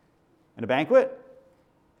and a banquet,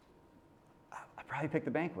 I'd probably pick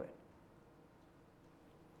the banquet.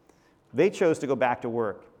 They chose to go back to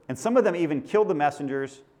work. And some of them even killed the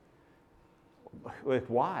messengers.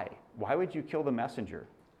 Why? Why would you kill the messenger?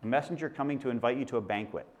 A messenger coming to invite you to a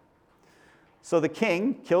banquet. So the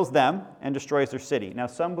king kills them and destroys their city. Now,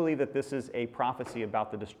 some believe that this is a prophecy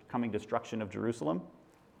about the coming destruction of Jerusalem.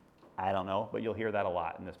 I don't know, but you'll hear that a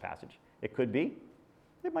lot in this passage. It could be.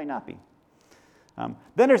 It might not be.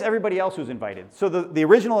 Then there's everybody else who's invited. So the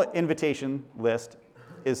original invitation list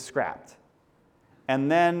is scrapped. And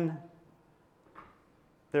then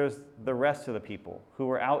there's the rest of the people who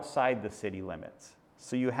were outside the city limits.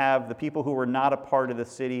 So you have the people who were not a part of the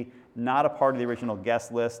city, not a part of the original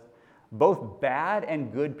guest list, both bad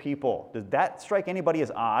and good people. Does that strike anybody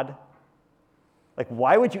as odd? Like,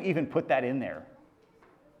 why would you even put that in there?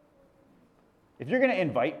 If you're going to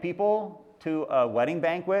invite people to a wedding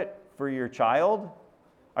banquet for your child,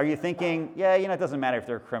 are you thinking, yeah, it doesn't matter if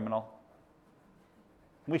they're a criminal.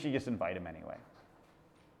 We should just invite them anyway.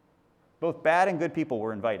 Both bad and good people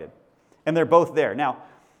were invited. And they're both there. Now,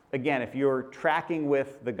 again, if you're tracking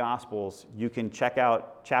with the Gospels, you can check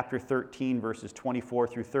out chapter 13, verses 24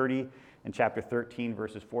 through 30, and chapter 13,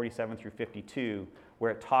 verses 47 through 52,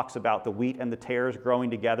 where it talks about the wheat and the tares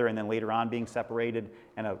growing together and then later on being separated,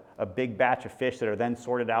 and a big batch of fish that are then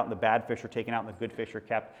sorted out, and the bad fish are taken out and the good fish are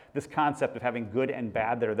kept. This concept of having good and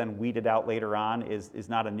bad that are then weeded out later on is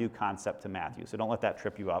not a new concept to Matthew, so don't let that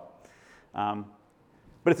trip you up.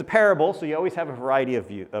 But it's a parable, so you always have a variety of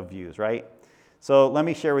views, right? So let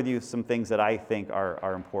me share with you some things that I think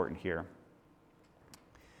are important here.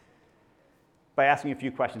 By asking a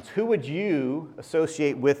few questions. Who would you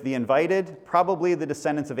associate with the invited? Probably the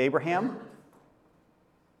descendants of Abraham.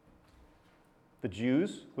 The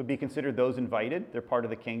Jews would be considered those invited. They're part of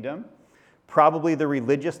the kingdom. Probably the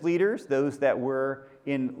religious leaders, those that were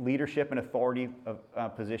in leadership and authority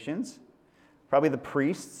positions. Probably the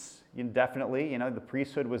priests, definitely. The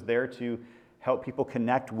priesthood was there to help people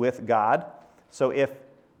connect with God. So if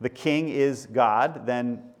the king is God,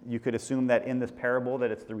 then you could assume that in this parable that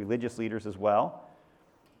it's the religious leaders as well.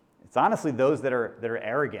 It's honestly those that are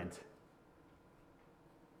arrogant.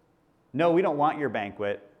 No, we don't want your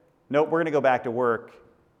banquet. Nope, we're going to go back to work.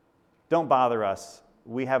 Don't bother us.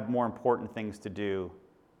 We have more important things to do.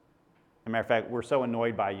 As a matter of fact, we're so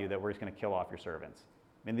annoyed by you that we're just going to kill off your servants.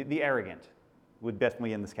 I mean, the arrogant would definitely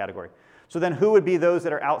be in this category. So then who would be those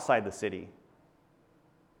that are outside the city?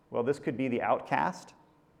 Well, this could be the outcast.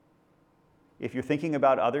 If you're thinking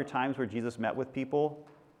about other times where Jesus met with people,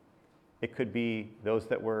 it could be those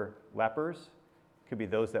that were lepers. It could be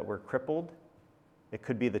those that were crippled. It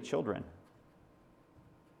could be the children,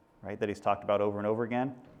 right, that he's talked about over and over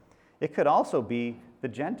again. It could also be the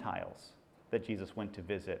Gentiles that Jesus went to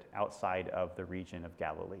visit outside of the region of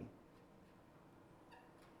Galilee.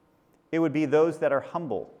 It would be those that are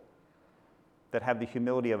humble, that have the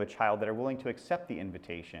humility of a child, that are willing to accept the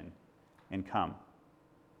invitation and come.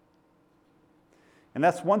 And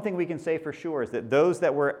that's one thing we can say for sure, is that those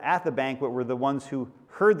that were at the banquet were the ones who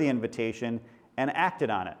heard the invitation and acted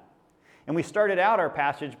on it. And we started out our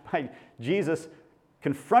passage by Jesus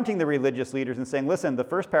confronting the religious leaders and saying, listen, the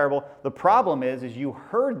first parable, the problem is you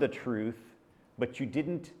heard the truth, but you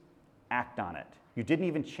didn't act on it. You didn't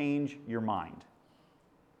even change your mind.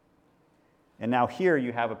 And now here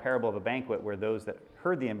you have a parable of a banquet where those that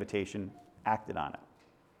heard the invitation acted on it.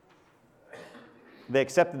 They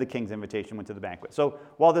accepted the king's invitation, went to the banquet. So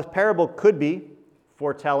while this parable could be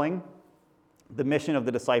foretelling the mission of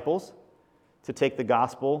the disciples to take the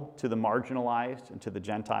gospel to the marginalized and to the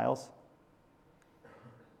Gentiles,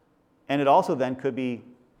 and it also then could be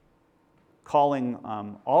calling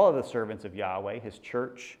all of the servants of Yahweh, his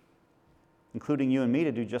church, including you and me,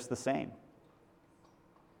 to do just the same.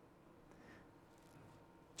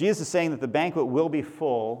 Jesus is saying that the banquet will be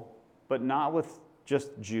full, but not with just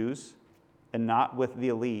Jews and not with the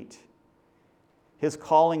elite. His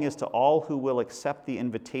calling is to all who will accept the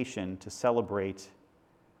invitation to celebrate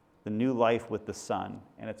the new life with the Son,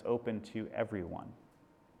 and it's open to everyone.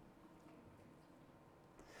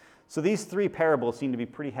 So these three parables seem to be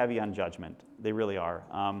pretty heavy on judgment. They really are.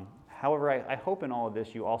 However, I hope in all of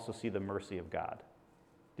this you also see the mercy of God.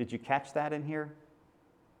 Did you catch that in here?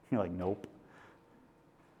 You're like, nope.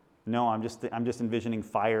 No, I'm just envisioning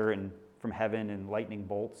fire and from heaven and lightning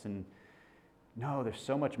bolts. And no, there's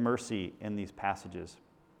so much mercy in these passages.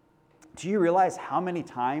 Do you realize how many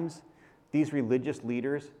times these religious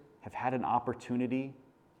leaders have had an opportunity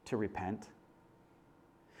to repent?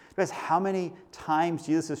 Because how many times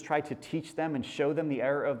Jesus has tried to teach them and show them the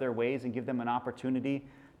error of their ways and give them an opportunity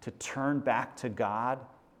to turn back to God,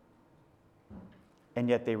 and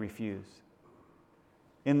yet they refuse.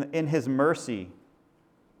 In his mercy,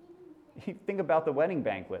 think about the wedding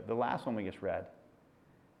banquet, the last one we just read.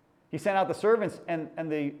 He sent out the servants, and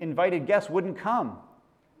the invited guests wouldn't come.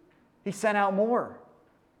 He sent out more.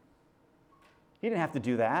 He didn't have to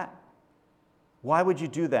do that. Why would you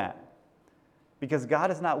do that? Because God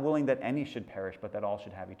is not willing that any should perish, but that all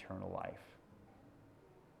should have eternal life.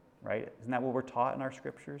 Right? Isn't that what we're taught in our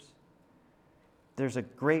scriptures? There's a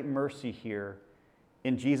great mercy here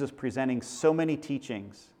in Jesus presenting so many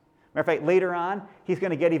teachings. Matter of fact, later on, he's going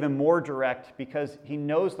to get even more direct because he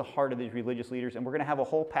knows the heart of these religious leaders, and we're going to have a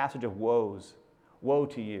whole passage of woes. Woe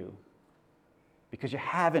to you, because you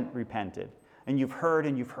haven't repented, and you've heard,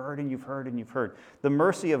 and you've heard, and you've heard, and you've heard. The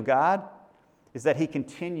mercy of God is that he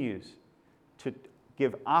continues to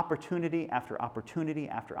give opportunity after opportunity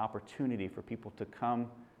after opportunity for people to come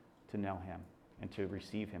to know him and to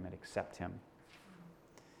receive him and accept him.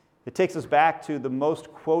 It takes us back to the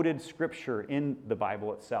most quoted scripture in the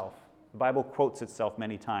Bible itself. The Bible quotes itself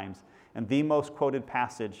many times, and the most quoted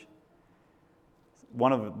passage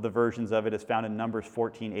one of the versions of it is found in Numbers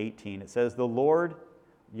 14:18. It says, "The Lord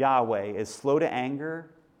Yahweh is slow to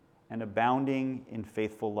anger and abounding in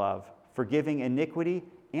faithful love, forgiving iniquity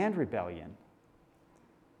and rebellion.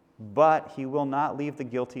 But he will not leave the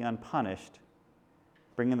guilty unpunished,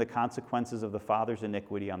 bringing the consequences of the father's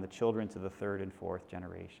iniquity on the children to the third and fourth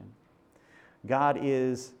generation." God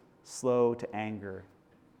is slow to anger,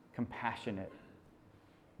 compassionate,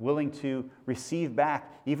 willing to receive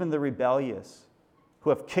back even the rebellious who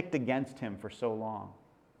have kicked against him for so long.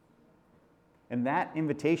 And that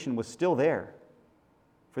invitation was still there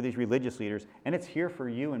for these religious leaders, and it's here for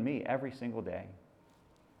you and me every single day.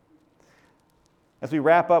 As we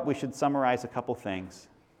wrap up, we should summarize a couple things.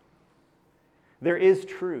 There is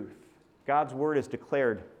truth. God's word is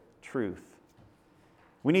declared truth.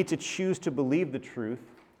 We need to choose to believe the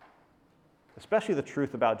truth, especially the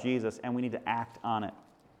truth about Jesus, and we need to act on it.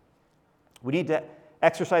 We need to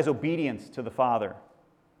exercise obedience to the Father.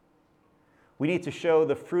 We need to show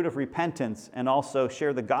the fruit of repentance and also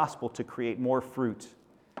share the gospel to create more fruit.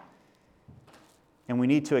 And we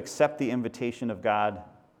need to accept the invitation of God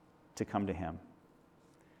to come to him.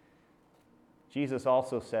 Jesus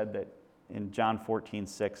also said that in John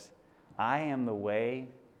 14:6, "I am the way,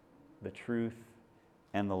 the truth,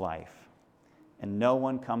 and the life, and no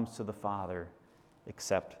one comes to the Father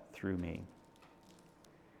except through me."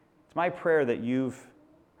 It's my prayer that you've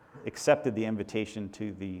accepted the invitation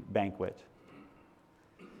to the banquet,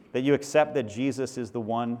 that you accept that Jesus is the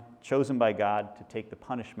one chosen by God to take the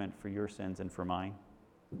punishment for your sins and for mine,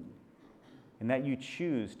 and that you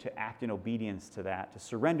choose to act in obedience to that, to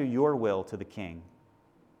surrender your will to the King,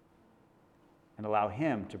 and allow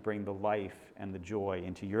him to bring the life and the joy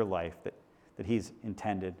into your life that he's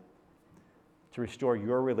intended, to restore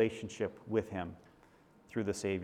your relationship with him through the Savior.